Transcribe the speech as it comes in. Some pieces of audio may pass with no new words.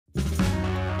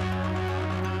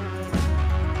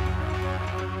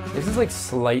This is like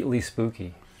slightly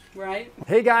spooky. Right?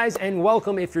 Hey guys, and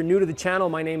welcome. If you're new to the channel,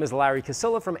 my name is Larry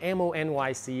Casilla from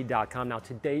AmmoNYC.com. Now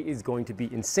today is going to be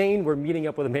insane. We're meeting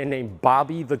up with a man named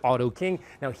Bobby, the Auto King.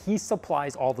 Now he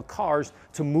supplies all the cars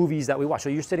to movies that we watch. So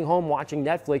you're sitting home watching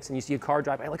Netflix and you see a car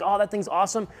drive by, like, oh, that thing's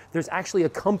awesome. There's actually a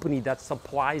company that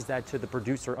supplies that to the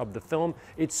producer of the film.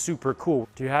 It's super cool.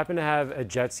 Do you happen to have a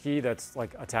jet ski that's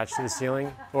like attached to the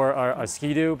ceiling, or a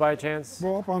ski-doo by chance?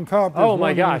 Well, up on top. Oh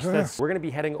my gosh, we're gonna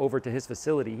be heading over to his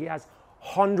facility. He has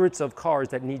hundreds of cars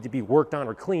that need to be worked on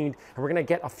or cleaned, and we're gonna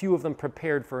get a few of them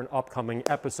prepared for an upcoming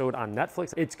episode on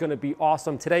Netflix. It's gonna be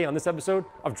awesome. Today on this episode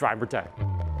of Drive and Protect.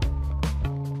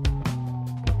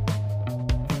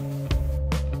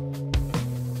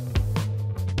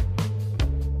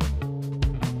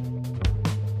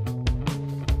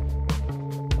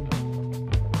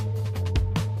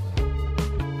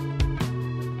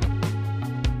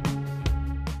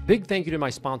 Big thank you to my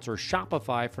sponsor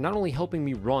Shopify for not only helping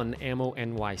me run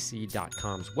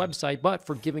AmmoNYC.com's website, but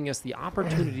for giving us the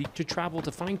opportunity to travel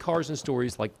to find cars and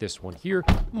stories like this one here.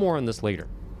 More on this later.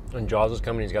 And Jaws is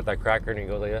coming, he's got that cracker and he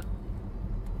goes like that.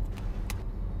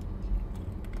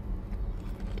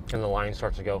 And the line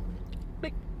starts to go,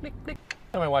 click, click, click.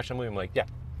 And I watch the movie, I'm like, yeah,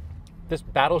 this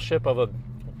battleship of a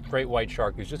great white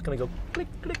shark is just gonna go click,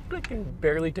 click, click and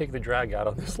barely take the drag out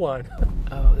on this line.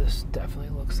 Oh, this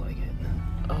definitely looks like it.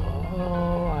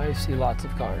 Oh, I see lots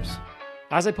of cars.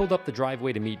 As I pulled up the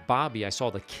driveway to meet Bobby, I saw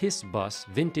the KISS bus,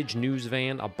 vintage news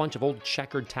van, a bunch of old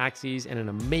checkered taxis, and an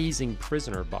amazing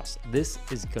prisoner bus. This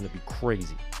is gonna be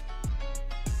crazy.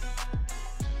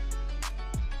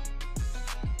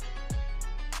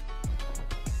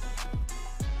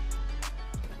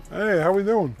 Hey, how we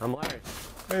doing? I'm Larry.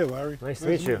 Hey, Larry. Nice to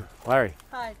meet you. Larry.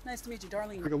 Hi, nice to meet you,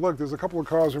 Darlene. Take a look. There's a couple of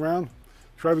cars around.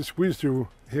 Try to squeeze through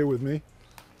here with me.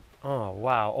 Oh,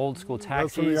 wow. Old school taxis.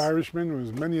 That's from The Irishman.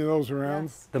 There's many of those around.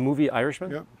 Yes. The movie Irishman?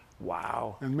 Yep.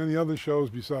 Wow. And many other shows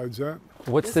besides that.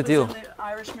 What's This the was deal? in the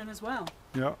Irishman as well.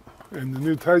 Yeah. And the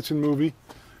new Tyson movie.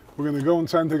 We're going to go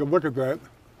inside and take a look at that.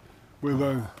 With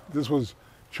this was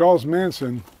Charles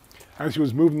Manson. As he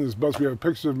was moving this bus, we have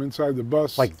pictures of him inside the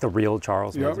bus. Like the real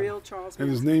Charles Yep. Manson? Real Charles And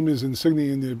his Manson. name is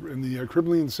insignia in the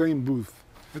criminally insane booth.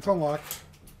 It's unlocked.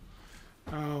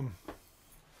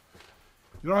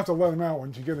 You don't have to let him out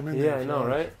once you get him in there. Yeah, I know,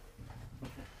 right?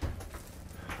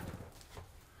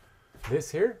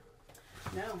 This here?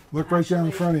 No. Look right down in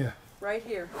actually, front of you. Right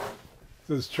here. It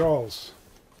says Charles.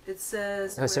 It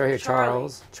says. I see right here,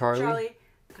 Charles. Charlie. Charlie.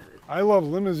 I love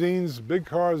limousines, big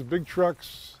cars, big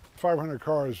trucks, 500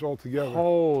 cars all together.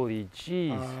 Holy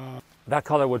jeez. That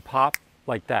color would pop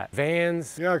like that.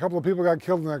 Vans. Yeah, a couple of people got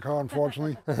killed in that car,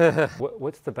 unfortunately.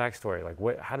 What's the backstory?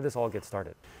 Like, how did this all get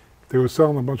started? They were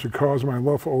selling a bunch of cars. My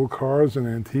love for old cars and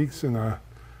antiques, and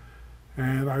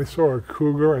I saw a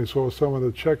Cougar. I saw some of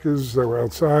the checkers that were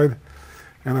outside,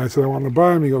 and I said I want to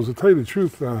buy them. He goes, "To tell you the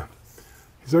truth," he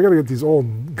said, "I got to get these all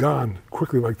gone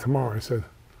quickly, like tomorrow." I said,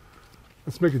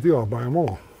 "Let's make a deal. I'll buy them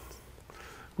all."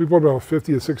 We bought about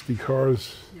 50 or 60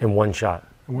 cars In one shot.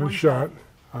 in one shot.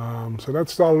 So that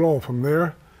started all from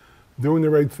there, doing the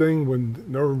right thing with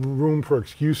no room for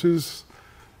excuses,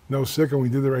 no sick, and we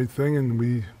did the right thing, and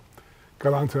we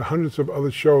got onto hundreds of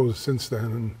other shows since then,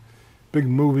 and big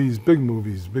movies, big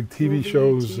TV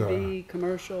shows. TV,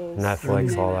 commercials.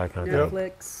 Netflix, all that kind of thing.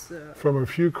 Netflix. From a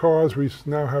few cars, we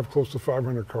now have close to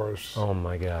 500 cars. Oh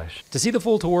my gosh. To see the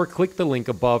full tour, click the link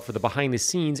above for the behind the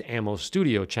scenes Ammo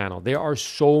Studio channel. There are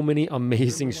so many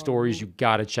amazing stories, you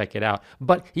gotta check it out.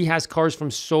 But he has cars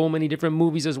from so many different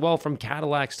movies as well, from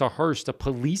Cadillacs to hearse to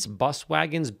police bus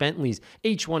wagons, Bentleys,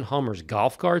 H1 Hummers,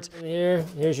 golf carts.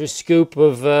 Here's your scoop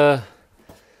of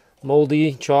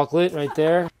moldy chocolate right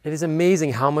there. It is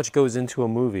amazing how much goes into a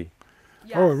movie.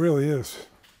 Yes. Oh, it really is.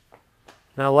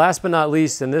 Now, last but not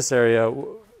least in this area,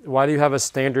 why do you have a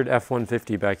standard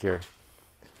F-150 back here?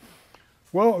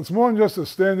 Well, it's more than just a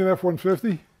standard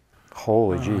F-150.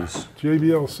 Holy jeez.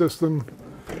 JBL system.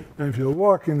 And if you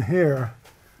look in here,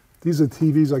 these are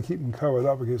TVs. I keep them covered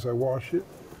up in case I wash it.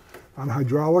 On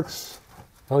hydraulics.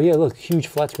 Oh yeah, look, huge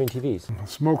flat screen TVs. A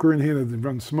smoker in here that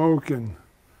runs smoke, and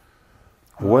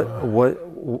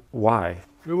Why?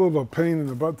 a little bit of a pain in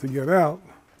the butt to get out.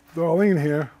 Darlene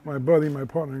here, my buddy, my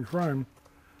partner in crime.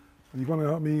 You want to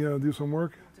help me do some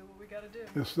work? Do what we gotta do.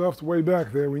 This stuff's way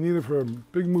back there. We need it for a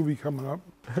big movie coming up.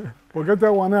 We'll get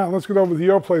that one out. Let's get over to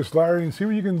your place, Larry, and see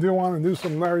what you can do on it and do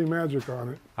some Larry magic on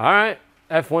it. All right,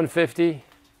 F-150.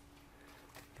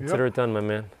 Consider it done, my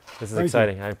man. This is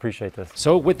exciting. I appreciate this.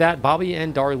 So with that, Bobby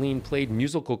and Darlene played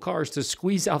musical cars to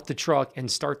squeeze out the truck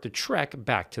and start the trek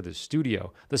back to the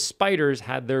studio. The spiders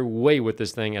had their way with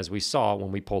this thing, as we saw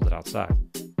when we pulled it outside.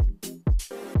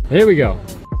 Here we go.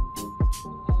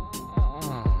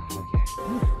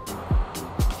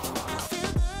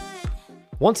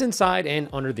 Once inside and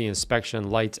under the inspection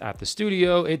lights at the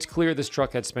studio, it's clear this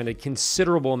truck had spent a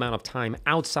considerable amount of time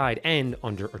outside and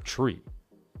under a tree.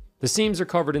 The seams are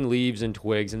covered in leaves and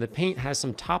twigs, and the paint has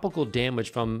some topical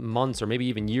damage from months or maybe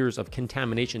even years of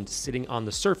contamination sitting on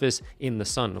the surface in the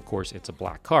sun. Of course, it's a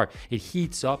black car. It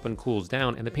heats up and cools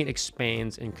down, and the paint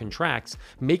expands and contracts,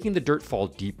 making the dirt fall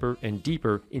deeper and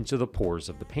deeper into the pores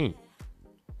of the paint.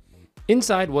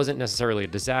 Inside wasn't necessarily a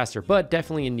disaster, but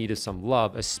definitely in need of some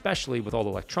love, especially with all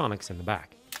the electronics in the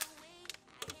back.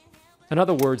 In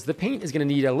other words, the paint is going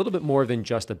to need a little bit more than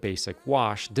just a basic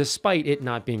wash, despite it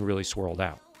not being really swirled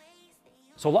out.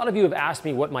 So a lot of you have asked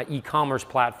me what my e-commerce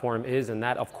platform is, and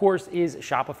that of course is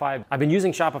Shopify. I've been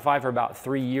using Shopify for about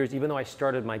 3 years, even though I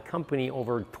started my company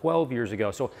over 12 years ago.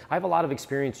 So I have a lot of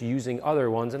experience using other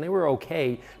ones, and they were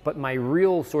okay, but my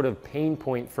real sort of pain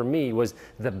point for me was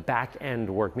the back end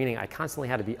work, meaning I constantly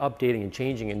had to be updating and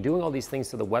changing and doing all these things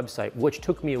to the website, which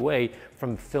took me away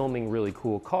from filming really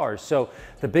cool cars. So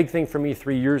the big thing for me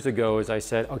 3 years ago is I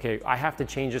said, okay, I have to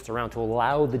change this around to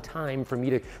allow the time for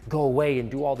me to go away and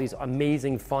do all these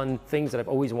amazing fun things that I've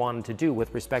always wanted to do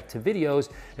with respect to videos.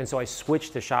 And so I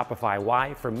switched to Shopify.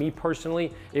 Why? For me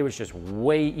personally, it was just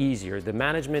way easier. The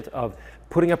management of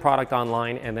putting a product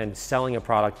online and then selling a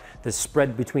product, the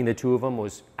spread between the two of them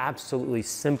was absolutely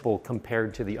simple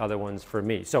compared to the other ones for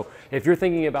me. So if you're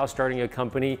thinking about starting a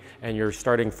company and you're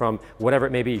starting from whatever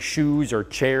it may be, shoes or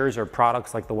chairs or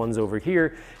products like the ones over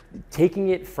here, taking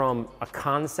it from a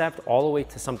concept all the way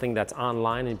to something that's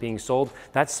online and being sold,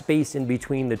 that space in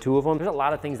between the two of them, there's a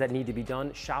lot of things that need to be done.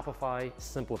 Shopify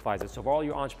simplifies it. So for all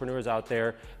you entrepreneurs out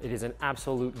there, it is an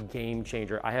absolute game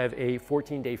changer. I have a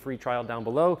 14-day free trial down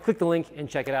below. Click the link and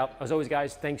check it out. As always,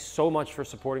 guys, thanks so much for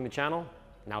supporting the channel.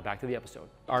 Now back to the episode.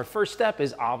 Our first step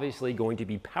is obviously going to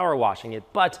be power washing it,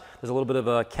 but there's a little bit of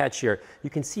a catch here. You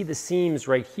can see the seams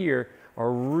right here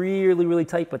are really, really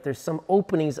tight, but there's some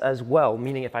openings as well,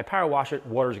 meaning if I power wash it,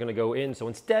 water is going to go in. So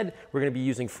instead, we're going to be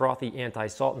using frothy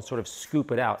anti-salt and sort of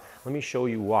scoop it out. Let me show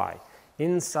you why.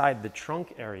 Inside the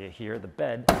trunk area here, the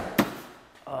bed,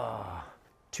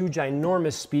 two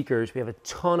ginormous speakers. We have a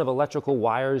ton of electrical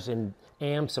wires and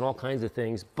amps and all kinds of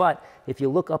things. But if you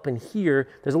look up in here,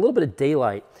 there's a little bit of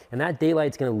daylight, and that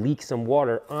daylight's gonna leak some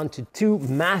water onto two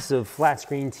massive flat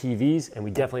screen TVs, and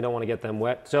we definitely don't wanna get them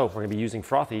wet. So we're gonna be using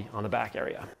frothy on the back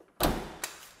area.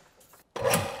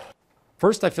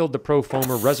 First, I filled the Pro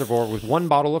Foamer reservoir with 1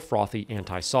 bottle of frothy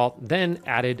anti-salt, then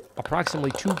added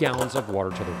approximately 2 gallons of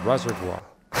water to the reservoir.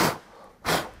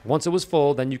 Once it was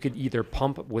full, then you could either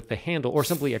pump with the handle or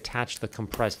simply attach the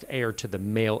compressed air to the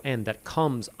male end that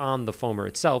comes on the foamer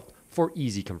itself for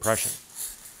easy compression.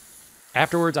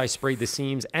 Afterwards, I sprayed the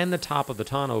seams and the top of the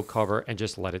tonneau cover and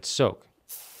just let it soak.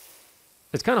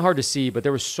 It's kind of hard to see, but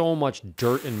there was so much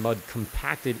dirt and mud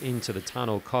compacted into the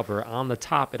tonneau cover. On the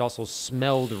top, it also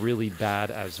smelled really bad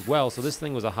as well, so this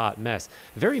thing was a hot mess.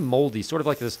 Very moldy, sort of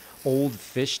like this old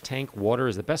fish tank water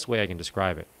is the best way I can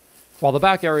describe it. While the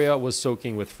back area was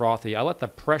soaking with frothy, I let the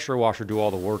pressure washer do all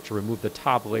the work to remove the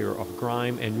top layer of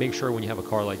grime, and make sure when you have a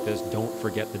car like this, don't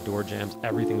forget the door jambs.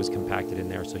 Everything was compacted in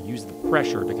there, so use the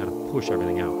pressure to kind of push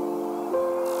everything out.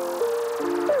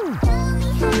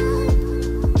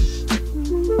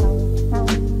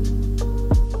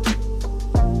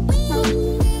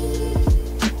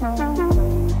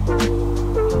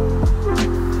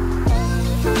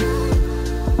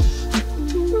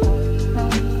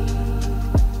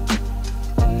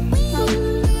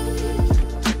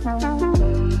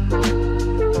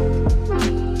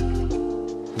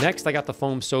 Next, I got the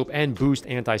foam soap and Boost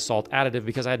anti-salt additive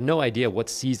because I had no idea what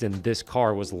season this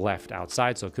car was left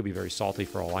outside, so it could be very salty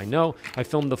for all I know. I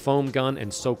filmed the foam gun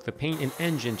and soaked the paint and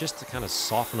engine just to kind of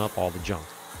soften up all the junk.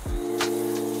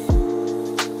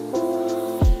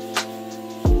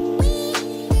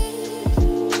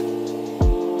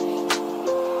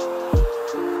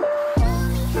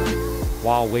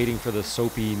 While waiting for the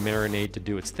soapy marinade to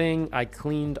do its thing, I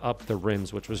cleaned up the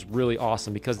rims, which was really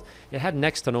awesome because it had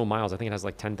next to no miles. I think it has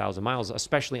like 10,000 miles,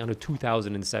 especially on a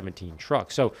 2017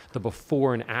 truck. So the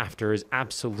before and after is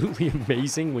absolutely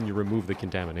amazing when you remove the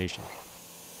contamination.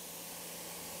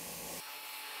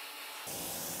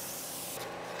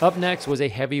 Up next was a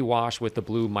heavy wash with the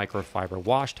blue microfiber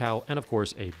wash towel and of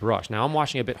course a brush. Now I'm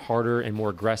washing a bit harder and more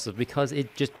aggressive because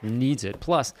it just needs it.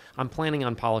 Plus, I'm planning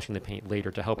on polishing the paint later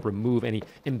to help remove any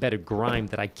embedded grime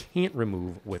that I can't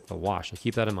remove with the wash, so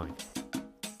keep that in mind.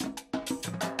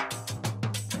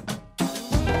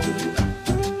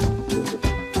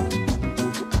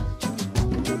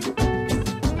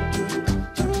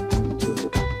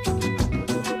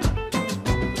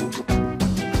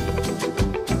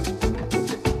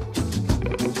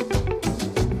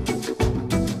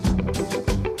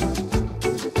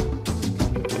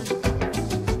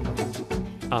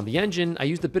 On the engine, I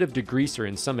used a bit of degreaser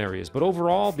in some areas, but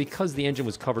overall, because the engine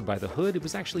was covered by the hood, it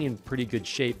was actually in pretty good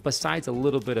shape, besides a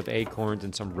little bit of acorns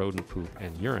and some rodent poop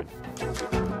and urine.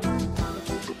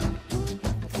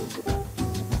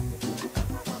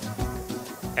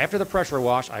 After the pressure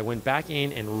wash, I went back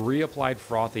in and reapplied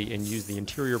Frothy and used the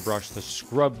interior brush to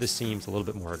scrub the seams a little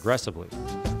bit more aggressively.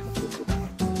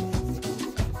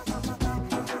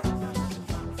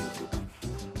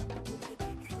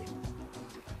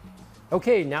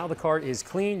 Okay, now the car is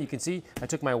clean. You can see I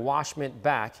took my wash mitt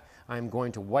back. I'm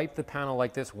going to wipe the panel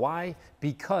like this. Why?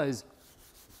 Because,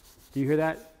 do you hear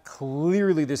that?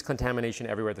 Clearly there's contamination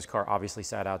everywhere. This car obviously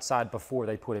sat outside before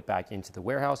they put it back into the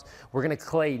warehouse. We're gonna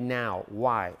clay now.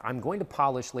 Why? I'm going to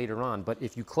polish later on, but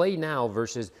if you clay now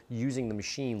versus using the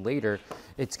machine later,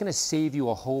 it's gonna save you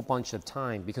a whole bunch of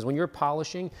time, because when you're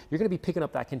polishing, you're gonna be picking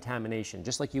up that contamination,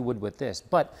 just like you would with this.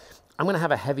 But I'm gonna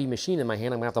have a heavy machine in my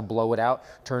hand. I'm gonna have to blow it out,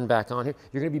 turn back on here.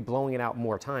 You're gonna be blowing it out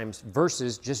more times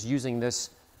versus just using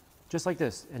this, just like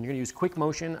this. And you're gonna use quick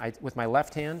motion. With my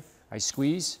left hand, I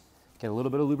squeeze, get a little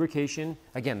bit of lubrication.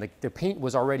 Again, the paint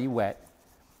was already wet.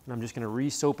 And I'm just gonna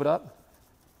re-soap it up.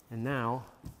 And now,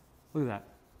 look at that.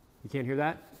 You can't hear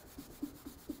that?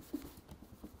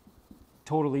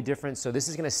 Totally different. So this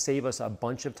is gonna save us a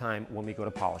bunch of time when we go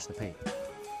to polish the paint.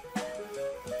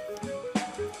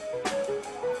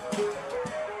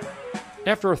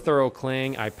 After a thorough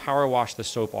cleaning, I power washed the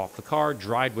soap off the car,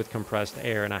 dried with compressed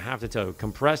air, and I have to tell you,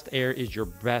 compressed air is your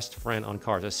best friend on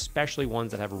cars, especially ones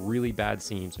that have really bad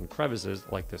seams and crevices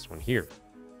like this one here.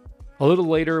 A little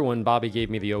later, when Bobby gave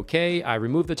me the okay, I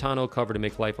removed the tonneau cover to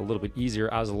make life a little bit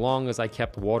easier as long as I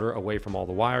kept water away from all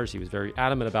the wires. He was very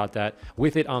adamant about that.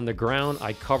 With it on the ground,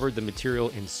 I covered the material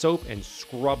in soap and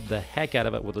scrubbed the heck out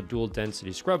of it with a dual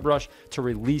density scrub brush to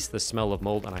release the smell of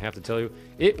mold. And I have to tell you,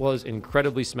 it was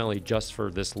incredibly smelly just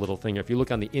for this little thing. If you look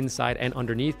on the inside and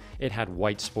underneath, it had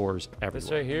white spores everywhere.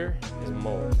 This right here is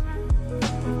mold.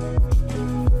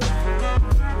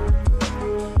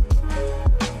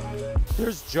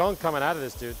 There's junk coming out of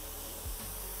this, dude.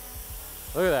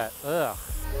 Look at that. Ugh.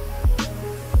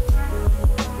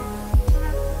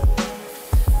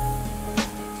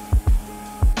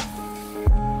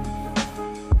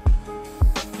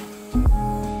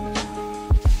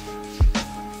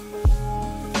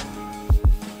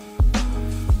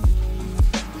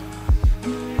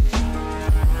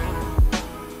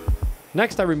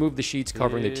 Next, I removed the sheets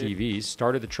covering the TVs,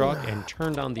 started the truck, and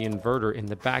turned on the inverter in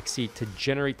the back seat to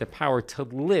generate the power to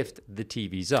lift the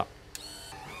TVs up.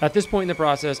 At this point in the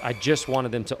process, I just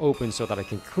wanted them to open so that I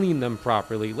can clean them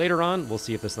properly. Later on, we'll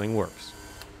see if this thing works.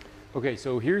 Okay,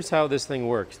 so here's how this thing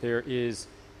works. There is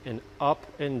an up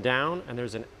and down, and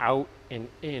there's an out and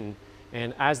in.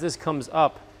 And as this comes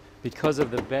up, because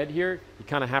of the bed here, you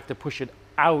kind of have to push it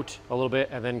out a little bit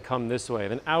and then come this way,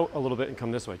 then out a little bit and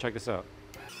come this way. Check this out.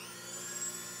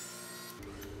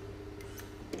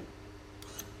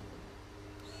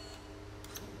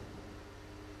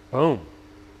 Boom.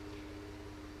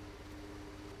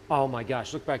 Oh my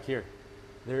gosh, look back here.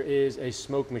 There is a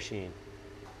smoke machine.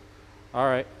 All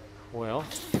right, well.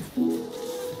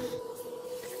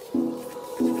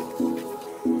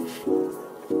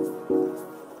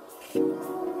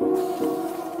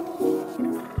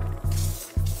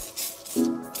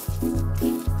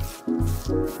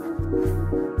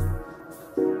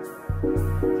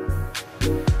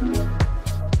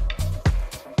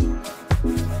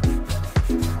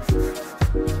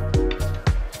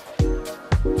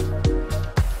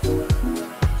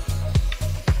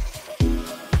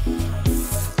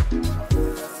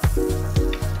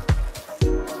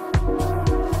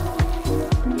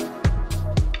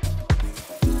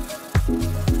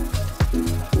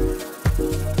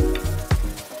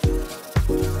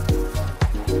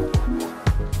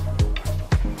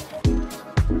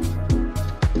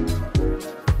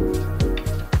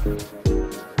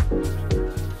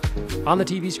 On the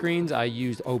TV screens, I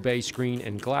used Obey screen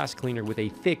and glass cleaner with a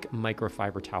thick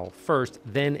microfiber towel first,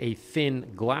 then a thin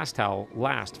glass towel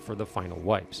last for the final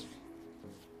wipes.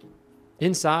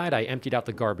 Inside, I emptied out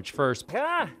the garbage first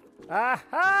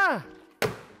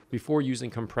before using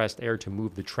compressed air to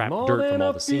move the trapped dirt from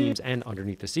all the seams and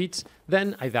underneath the seats.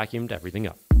 Then I vacuumed everything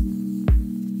up.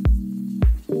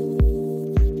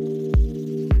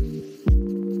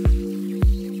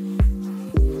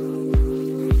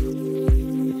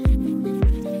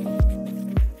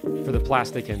 For the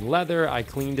plastic and leather, I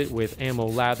cleaned it with ammo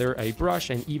lather, a brush,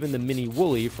 and even the mini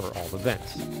woolly for all the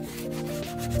vents.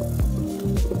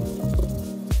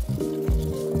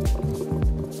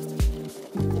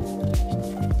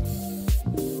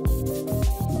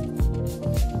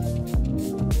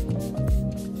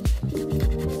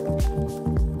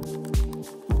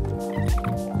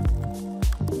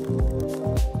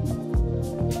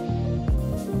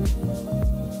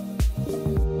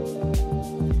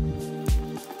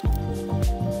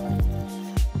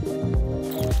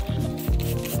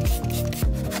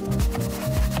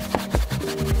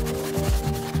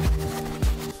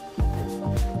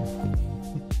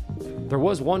 There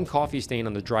was one coffee stain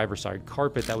on the driver's side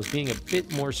carpet that was being a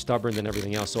bit more stubborn than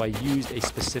everything else, so I used a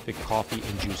specific coffee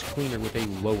and juice cleaner with a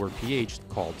lower pH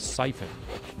called Siphon.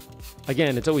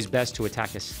 Again, it's always best to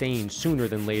attack a stain sooner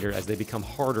than later as they become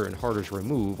harder and harder to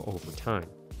remove over time.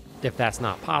 If that's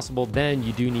not possible, then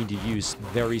you do need to use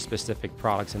very specific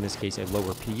products, in this case a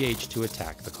lower pH, to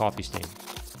attack the coffee stain.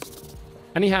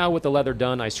 Anyhow, with the leather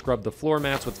done, I scrubbed the floor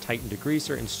mats with tightened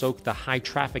degreaser and soaked the high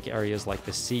traffic areas like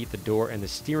the seat, the door, and the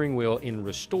steering wheel in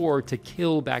Restore to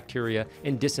kill bacteria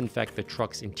and disinfect the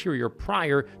truck's interior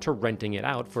prior to renting it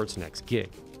out for its next gig.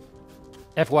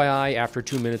 FYI, after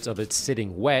 2 minutes of it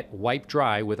sitting wet, wipe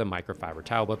dry with a microfiber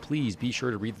towel, but please be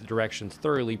sure to read the directions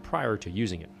thoroughly prior to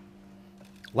using it.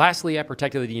 Lastly, I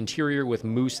protected the interior with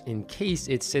mousse in case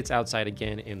it sits outside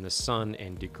again in the sun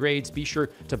and degrades. Be sure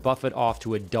to buff it off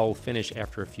to a dull finish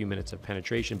after a few minutes of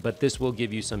penetration, but this will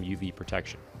give you some UV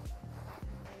protection.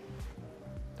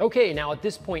 Okay, now at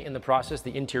this point in the process,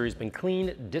 the interior has been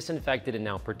cleaned, disinfected, and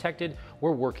now protected.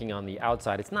 We're working on the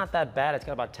outside. It's not that bad. It's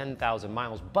got about 10,000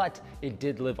 miles, but it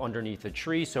did live underneath a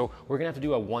tree. So we're gonna have to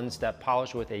do a one-step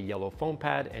polish with a yellow foam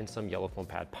pad and some yellow foam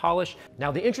pad polish.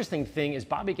 Now, the interesting thing is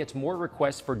Bobby gets more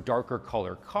requests for darker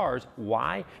color cars.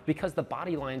 Why? Because the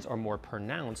body lines are more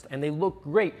pronounced and they look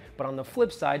great. But on the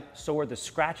flip side, so are the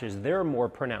scratches. They're more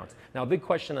pronounced. Now, a big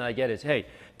question that I get is, hey,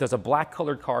 does a black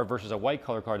colored car versus a white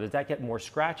colored car, does that get more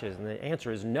scratches? And the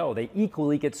answer is no, they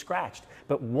equally get scratched,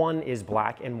 but one is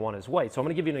black and one is white. So I'm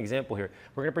gonna give you an example here.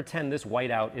 We're gonna pretend this white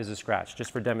out is a scratch,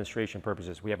 just for demonstration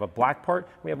purposes. We have a black part,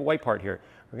 we have a white part here.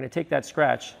 We're gonna take that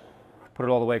scratch, put it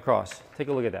all the way across. Take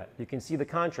a look at that. You can see the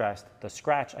contrast, the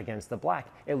scratch against the black.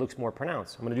 It looks more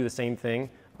pronounced. I'm gonna do the same thing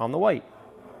on the white,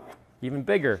 even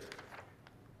bigger.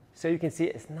 So you can see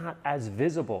it's not as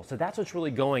visible. So that's what's really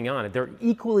going on. They're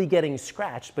equally getting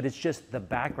scratched, but it's just the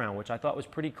background, which I thought was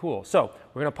pretty cool. So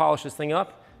we're gonna polish this thing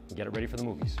up and get it ready for the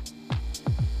movies.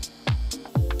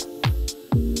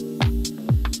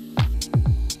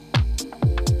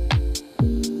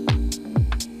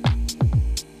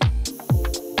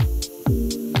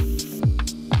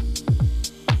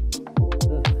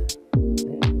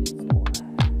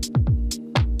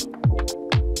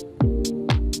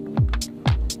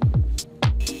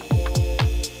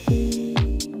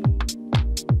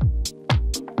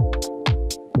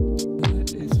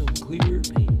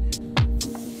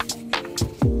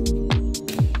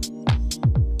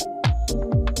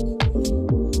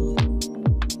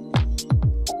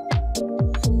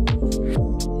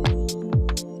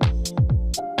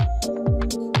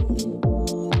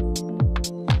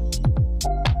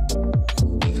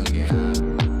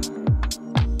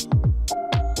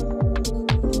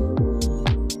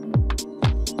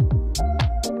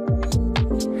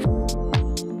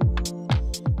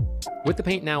 With the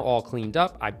paint now all cleaned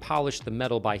up, I polished the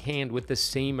metal by hand with the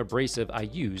same abrasive I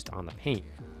used on the paint.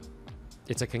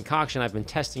 It's a concoction I've been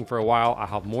testing for a while. I'll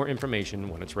have more information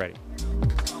when it's ready.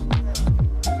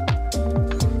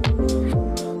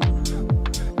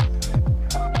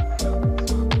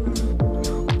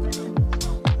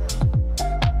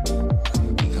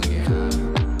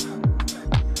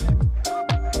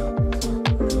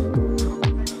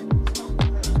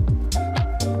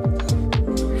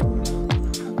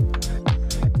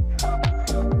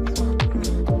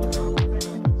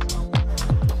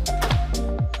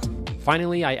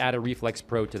 Finally, I added Reflex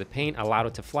Pro to the paint, allowed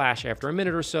it to flash after a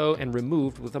minute or so, and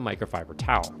removed with a microfiber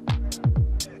towel.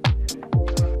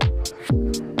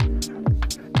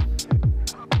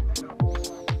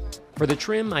 For the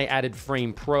trim, I added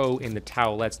Frame Pro in the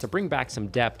towelettes to bring back some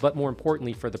depth, but more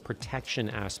importantly for the protection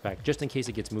aspect, just in case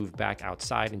it gets moved back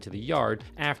outside into the yard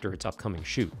after its upcoming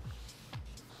shoot.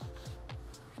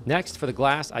 Next, for the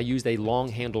glass, I used a long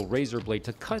handle razor blade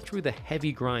to cut through the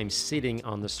heavy grime sitting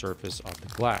on the surface of the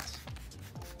glass.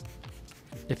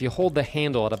 If you hold the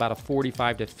handle at about a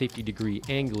 45 to 50 degree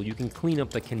angle, you can clean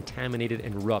up the contaminated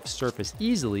and rough surface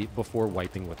easily before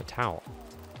wiping with a towel.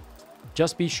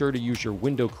 Just be sure to use your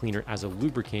window cleaner as a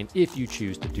lubricant if you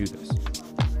choose to do this.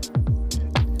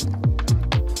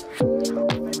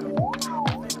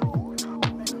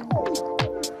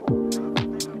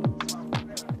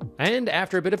 And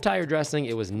after a bit of tire dressing,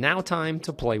 it was now time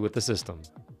to play with the system.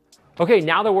 Okay,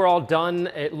 now that we're all done,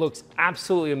 it looks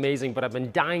absolutely amazing, but I've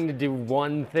been dying to do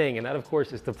one thing, and that of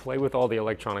course is to play with all the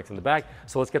electronics in the back.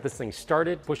 So let's get this thing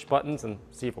started, push buttons, and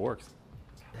see if it works.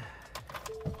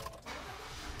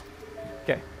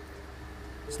 Okay,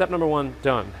 step number one,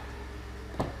 done.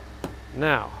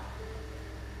 Now,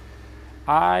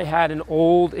 I had an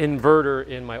old inverter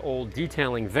in my old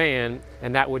detailing van,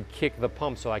 and that would kick the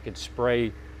pump so I could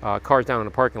spray cars down in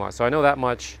the parking lot. So I know that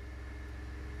much.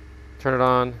 Turn it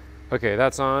on. Okay,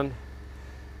 that's on.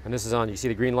 And this is on, you see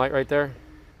the green light right there?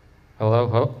 Hello,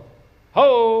 ho.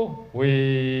 Ho!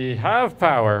 We have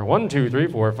power. 1, 2, 3,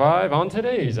 4, 5 on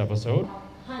today's episode.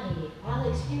 Honey,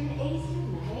 Alex here in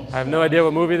AC. I have no idea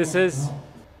what movie this is.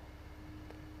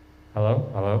 Hello,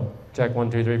 hello. Check 1,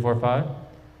 2, 3, 4, 5.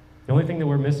 The only thing that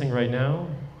we're missing right now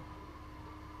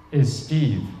is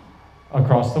Steve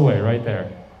across the way, right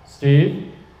there.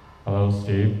 Steve? Hello,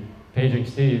 Steve. Paging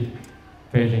Steve.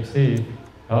 Paging Steve.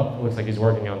 Oh, looks like he's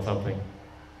working on something.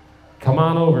 Come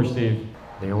on over, Steve.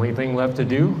 The only thing left to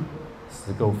do is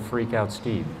to go freak out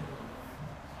Steve.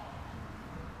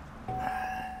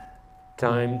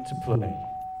 Time to play.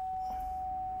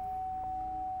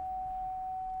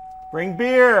 Bring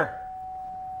beer.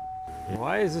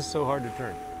 Why is this so hard to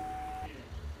turn?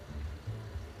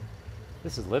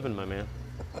 This is living, my man.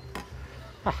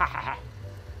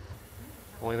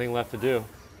 Only thing left to do.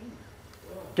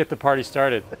 Get the party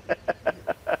started.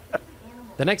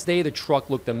 The next day, the truck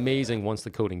looked amazing once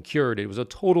the coating cured. It was a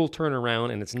total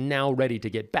turnaround, and it's now ready to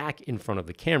get back in front of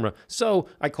the camera. So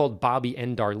I called Bobby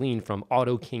and Darlene from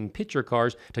Auto King Picture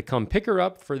Cars to come pick her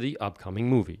up for the upcoming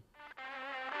movie.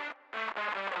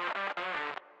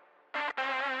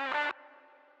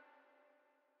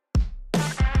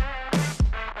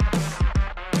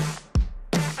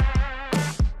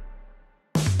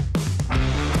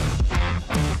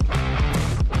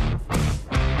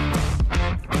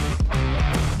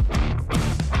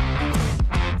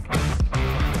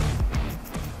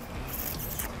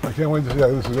 I can't wait to see how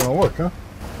this is going to look, huh?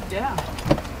 Yeah.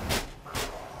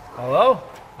 Hello?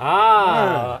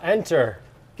 Enter.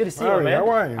 Good to see you, Howdy, man. how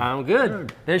are you? I'm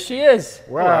good. There she is.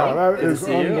 Wow, Hello. that Good is to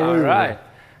see you. All unbelievable. right.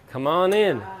 Come on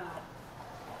in.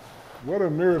 What a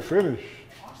mirror finish.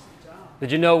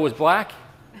 Did you know it was black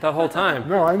the whole time?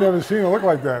 No, I never seen it look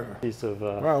like that. Piece of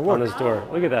Wow, look. on his door.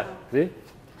 Look at that. See?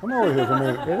 Come over here for a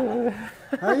minute.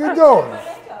 How you doing?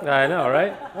 I know,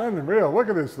 right? Unreal, look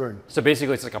at this thing. So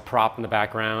basically, it's like a prop in the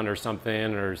background or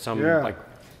something, or some Yeah. like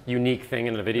unique thing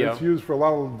in the video. It's used for a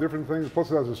lot of different things,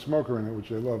 plus it has a smoker in it,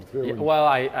 which I love too. Yeah, well,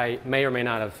 I may or may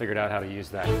not have figured out how to use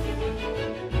that.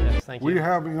 Yes, thank you. We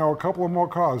have, a couple of more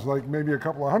cars, like maybe a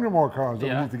couple of 100 more cars that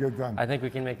Yeah. we need to get done. I think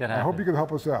we can make that I happen. hope you can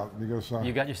help us out because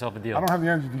You got yourself a deal. I don't have the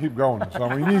energy to keep going, so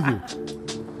we need you.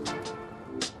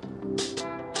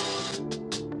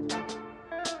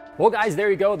 Well, guys, there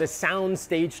you go. The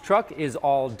soundstage truck is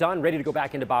all done, ready to go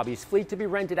back into Bobby's fleet to be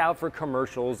rented out for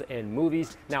commercials and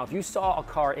movies. Now, if you saw a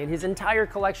car in his entire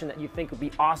collection that you think would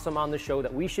be awesome on the show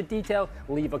that we should detail,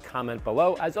 leave a comment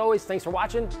below. As always, thanks for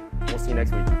watching. We'll see you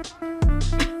next week.